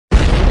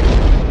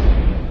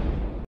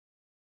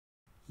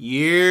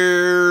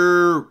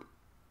Yeah.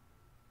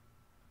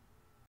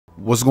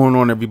 What's going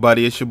on,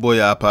 everybody? It's your boy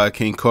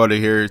iPodKingCarter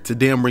here.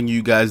 Today I'm bringing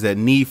you guys that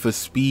Need for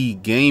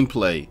Speed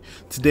gameplay.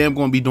 Today I'm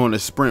going to be doing a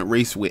sprint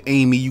race with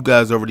Amy. You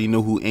guys already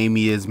know who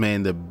Amy is,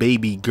 man. The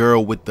baby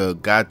girl with the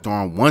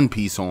goddamn one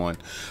piece on.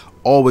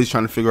 Always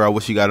trying to figure out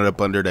what she got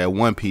up under that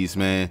one piece,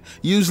 man.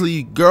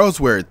 Usually girls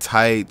wear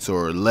tights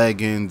or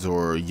leggings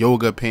or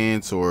yoga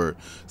pants or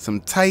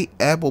some tight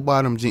apple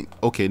bottom jeans.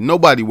 Okay,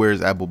 nobody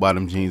wears apple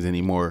bottom jeans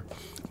anymore,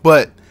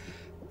 but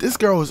this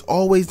girl is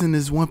always in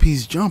this one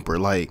piece jumper,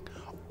 like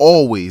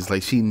always.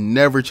 Like, she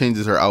never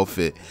changes her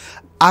outfit.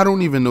 I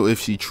don't even know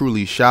if she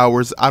truly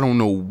showers. I don't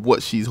know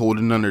what she's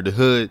holding under the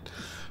hood.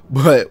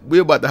 But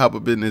we're about to hop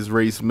up in this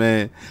race,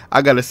 man.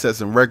 I gotta set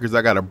some records.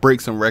 I gotta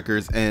break some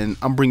records, and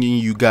I'm bringing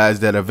you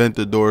guys that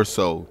Aventador.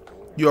 So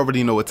you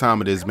already know what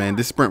time it is, man.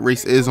 This sprint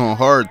race is on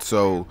hard,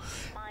 so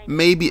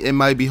maybe it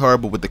might be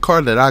hard. But with the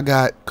car that I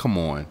got, come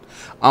on.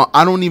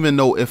 I don't even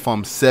know if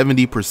I'm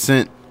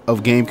 70%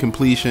 of game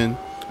completion.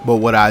 But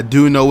what I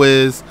do know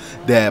is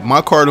that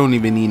my car don't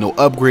even need no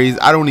upgrades.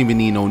 I don't even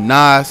need no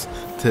NOS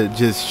to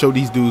just show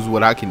these dudes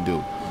what I can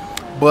do.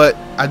 But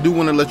I do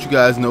want to let you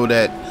guys know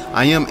that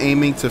I am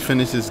aiming to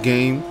finish this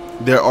game.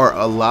 There are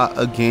a lot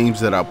of games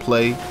that I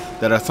play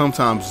that I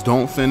sometimes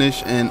don't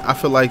finish, and I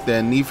feel like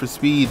that Need for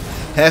Speed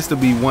has to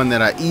be one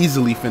that I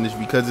easily finish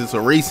because it's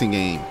a racing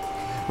game.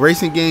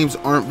 Racing games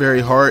aren't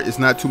very hard. It's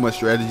not too much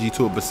strategy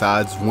to it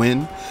besides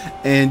win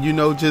and, you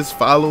know, just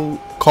follow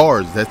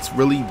cars. That's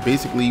really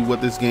basically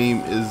what this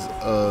game is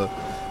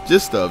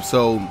gist of.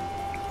 So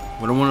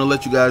what I want to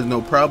let you guys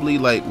know, probably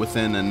like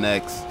within the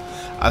next,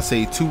 I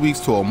say 2 weeks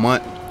to a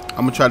month,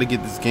 I'm gonna try to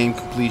get this game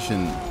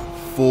completion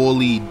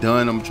fully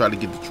done. I'm gonna try to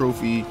get the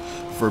trophy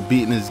for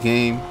beating this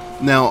game.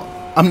 Now,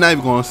 I'm not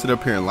even gonna sit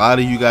up here and lie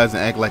to you guys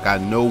and act like I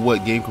know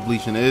what game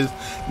completion is.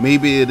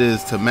 Maybe it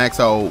is to max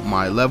out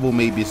my level,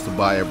 maybe it's to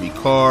buy every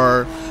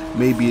car,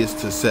 maybe it's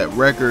to set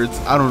records.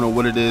 I don't know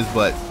what it is,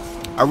 but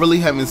I really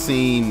haven't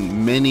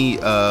seen many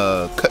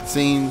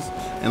cutscenes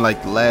in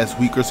like the last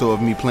week or so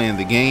of me playing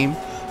the game.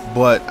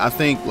 But I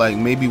think like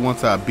maybe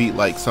once I beat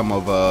like some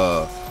of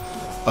a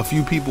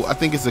few people, I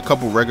think it's a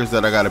couple records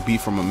that I gotta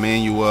beat from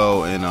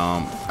Emmanuel, and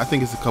I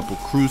think it's a couple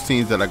cruise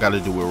scenes that I gotta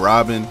do with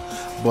Robin.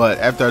 But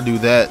after I do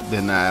that,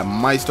 then I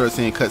might start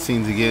seeing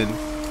cutscenes again.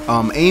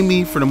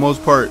 Amy, for the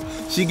most part,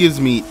 she gives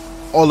me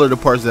all of the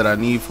parts that I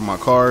need for my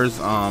cars.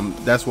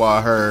 That's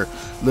why her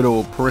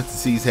little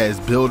parentheses has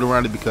build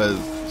around it, because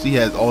she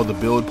has all the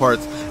build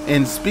parts.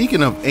 And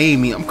speaking of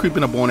Amy, I'm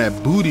creeping up on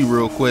that booty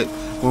real quick.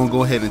 I'm gonna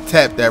go ahead and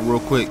tap that real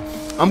quick.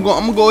 I'm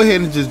gonna go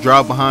ahead and just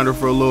drop behind her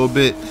for a little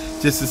bit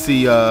just to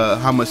see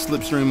how much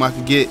slipstream I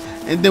can get,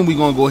 and then we're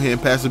gonna go ahead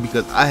and pass her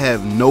because I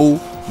have no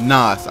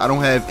NOS. I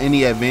don't have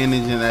any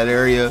advantage in that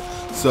area,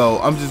 so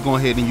I'm just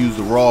going ahead and use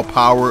the raw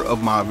power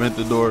of my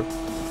Aventador.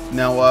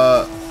 Now,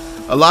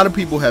 a lot of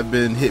people have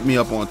been hitting me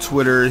up on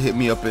Twitter, hit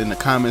me up in the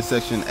comment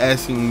section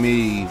asking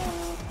me,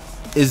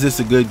 is this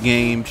a good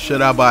game?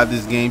 Should I buy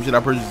this game? Should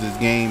I purchase this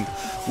game?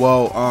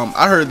 Well,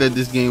 I heard that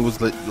this game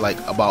was like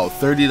about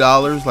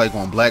 $30 like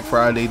on Black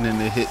Friday, and then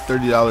it hit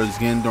 $30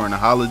 again during the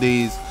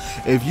holidays.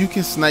 If you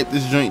can snipe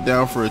this joint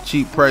down for a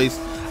cheap price,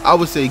 I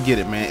would say get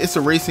it, man. It's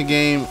a racing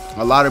game.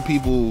 A lot of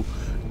people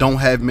don't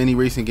have many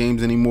racing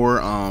games anymore,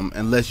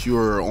 unless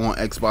you're on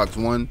Xbox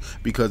One,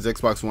 because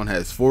Xbox One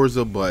has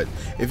Forza. But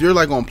if you're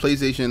like on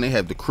PlayStation, they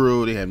have The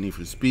Crew, they have Need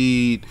for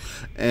Speed,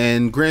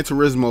 and Gran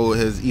Turismo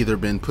has either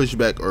been pushed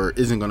back or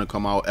isn't going to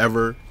come out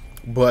ever.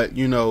 But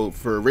you know,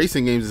 for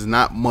racing games, there's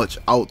not much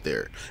out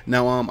there.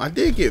 Now, I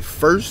did get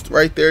first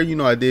right there. You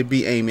know, I did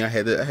beat Amy. I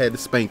had to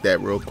spank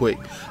that real quick.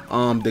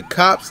 The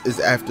cops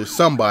is after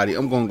somebody.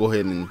 I'm gonna go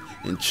ahead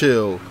and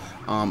chill.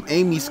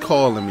 Amy's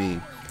calling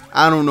me.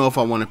 I don't know if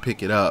I want to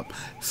pick it up,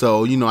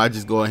 so you know, I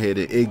just go ahead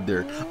and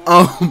ignore.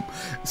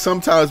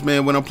 Sometimes,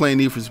 man, when I'm playing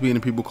Need for Speed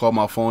and people call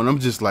my phone, I'm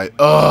just like,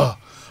 ugh,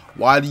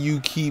 why do you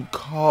keep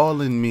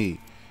calling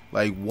me?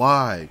 Like,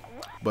 why?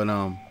 But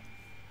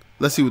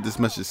let's see what this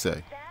message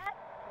say.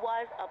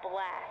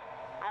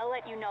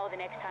 You know the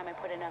next time I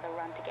put another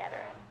run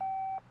together.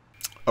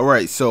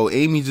 Alright, so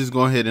Amy just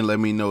go ahead and let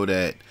me know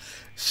that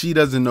she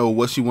doesn't know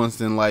what she wants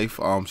in life.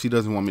 She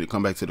doesn't want me to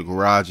come back to the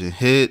garage and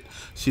hit.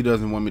 She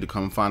doesn't want me to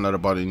come find out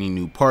about any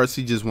new parts.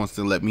 She just wants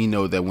to let me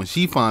know that when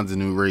she finds a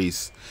new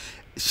race,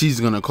 she's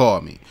gonna call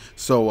me.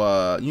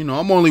 So you know,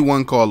 I'm only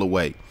one call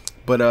away.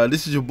 But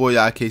this is your boy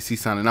IKC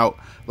signing out.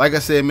 Like I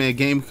said, man,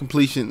 game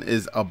completion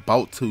is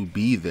about to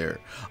be there.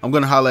 I'm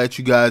gonna holler at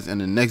you guys in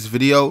the next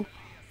video.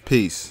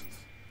 Peace.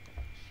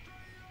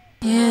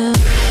 Yeah.